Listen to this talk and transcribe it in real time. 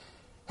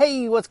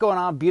Hey, what's going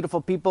on,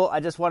 beautiful people? I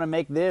just want to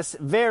make this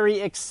very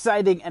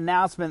exciting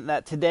announcement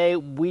that today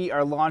we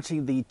are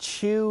launching the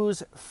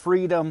Choose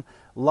Freedom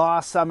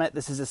Law Summit.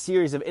 This is a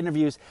series of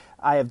interviews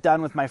I have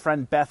done with my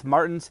friend Beth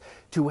Martins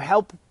to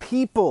help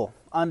people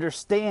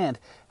understand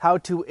how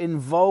to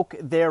invoke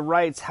their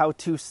rights, how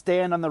to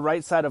stand on the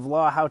right side of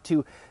law, how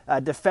to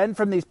defend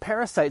from these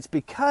parasites,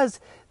 because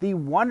the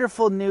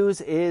wonderful news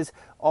is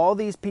all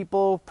these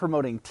people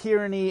promoting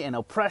tyranny and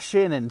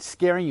oppression and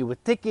scaring you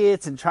with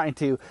tickets and trying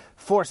to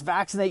force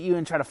vaccinate you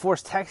and try to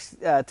force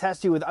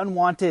test you with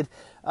unwanted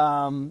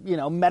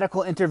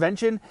medical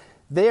intervention.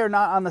 They are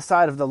not on the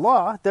side of the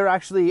law. They're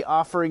actually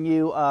offering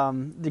you,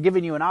 they're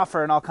giving you an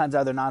offer and all kinds of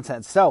other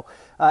nonsense. So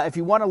if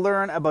you want to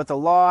learn about the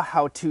law,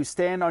 how to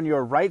stand on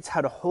your rights,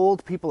 how to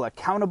hold people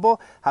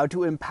accountable, how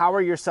to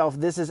empower yourself,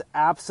 this is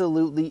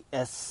absolutely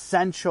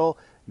essential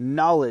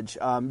knowledge.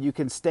 You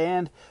can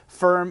stand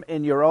firm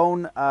in your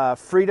own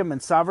freedom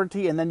and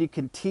sovereignty, and then you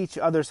can teach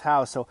others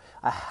how. So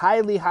I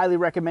highly, highly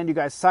recommend you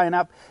guys sign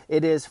up.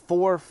 It is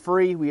for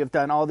free. We have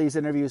done all these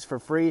interviews for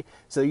free,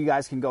 so you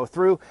guys can go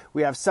through.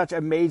 We have such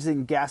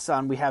amazing guests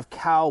on. We have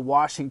Cal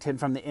Washington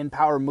from the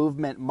Empower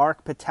Movement,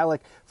 Mark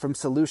Patelik from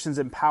Solutions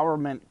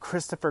Empowerment,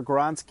 Christopher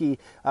Gronsky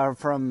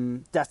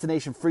from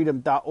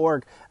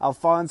DestinationFreedom.org,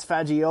 Alphonse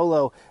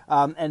Fagiolo,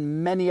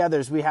 and many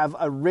others. We have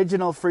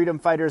original freedom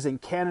fighters in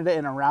Canada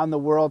and around the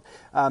world,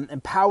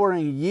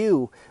 empowering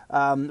you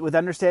with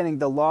understanding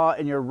the law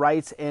and your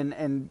rights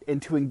and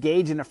to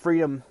engage in a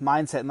freedom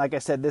mindset. And like I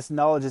said, this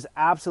knowledge is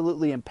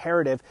absolutely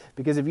imperative,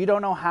 because if you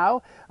don't know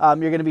how, you're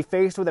going to be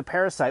faced with a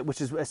parasite, which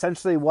is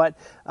essentially what,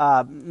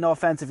 no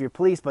offense if you're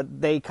police,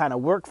 but they kind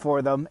of work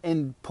for them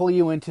and pull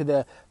you into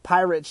the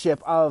pirate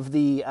ship of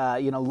the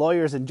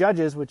lawyers and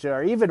judges, which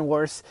are even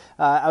worse,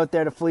 out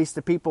there to fleece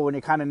the people when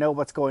you kind of know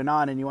what's going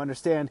on and you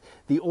understand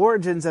the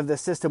origins of the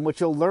system,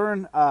 which you'll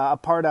learn a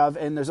part of.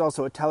 And there's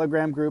also a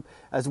Telegram group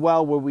as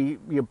well where we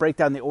break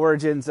down the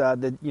origins,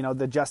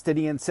 the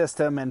Justinian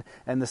system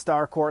and the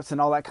Star Courts and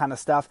all that kind of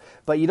stuff.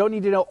 But you don't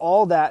need to know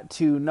all that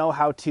to know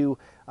how to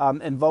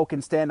invoke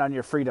and stand on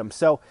your freedom.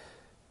 So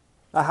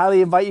I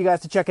highly invite you guys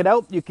to check it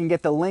out. You can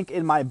get the link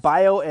in my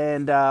bio,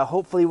 and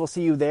hopefully we'll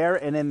see you there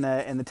and in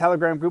the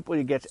Telegram group,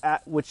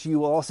 which you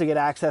will also get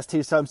access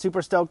to. So I'm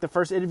super stoked. The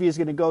first interview is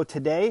going to go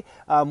today.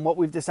 What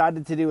we've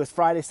decided to do is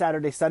Friday,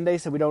 Saturday, Sunday,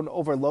 so we don't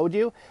overload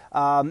you,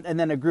 and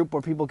then a group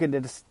where people can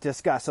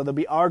discuss. So there'll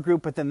be our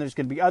group, but then there's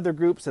going to be other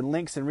groups and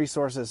links and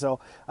resources. So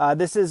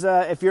this is,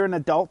 if you're an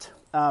adult,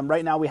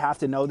 right now we have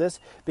to know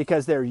this,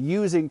 because they're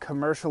using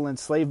commercial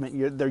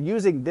enslavement. They're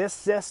using this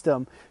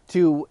system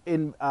to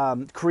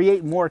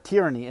create more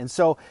tyranny. And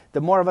so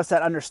the more of us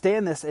that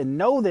understand this and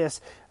know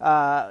this,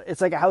 it's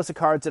like a house of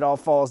cards. It all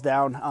falls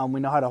down. We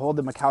know how to hold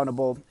them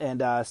accountable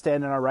and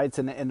stand in our rights,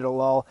 and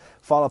it'll all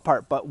fall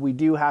apart. But we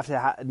do have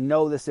to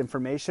know this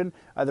information.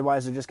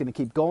 Otherwise, they're just going to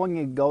keep going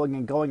and going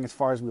and going as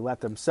far as we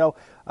let them. So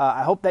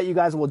I hope that you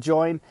guys will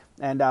join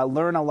and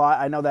learn a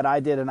lot. I know that I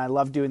did, and I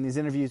love doing these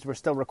interviews. We're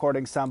still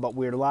recording some, but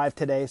we're live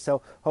today.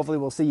 So hopefully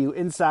we'll see you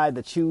inside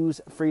the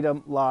Choose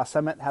Freedom Law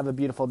Summit. Have a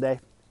beautiful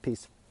day.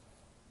 Peace.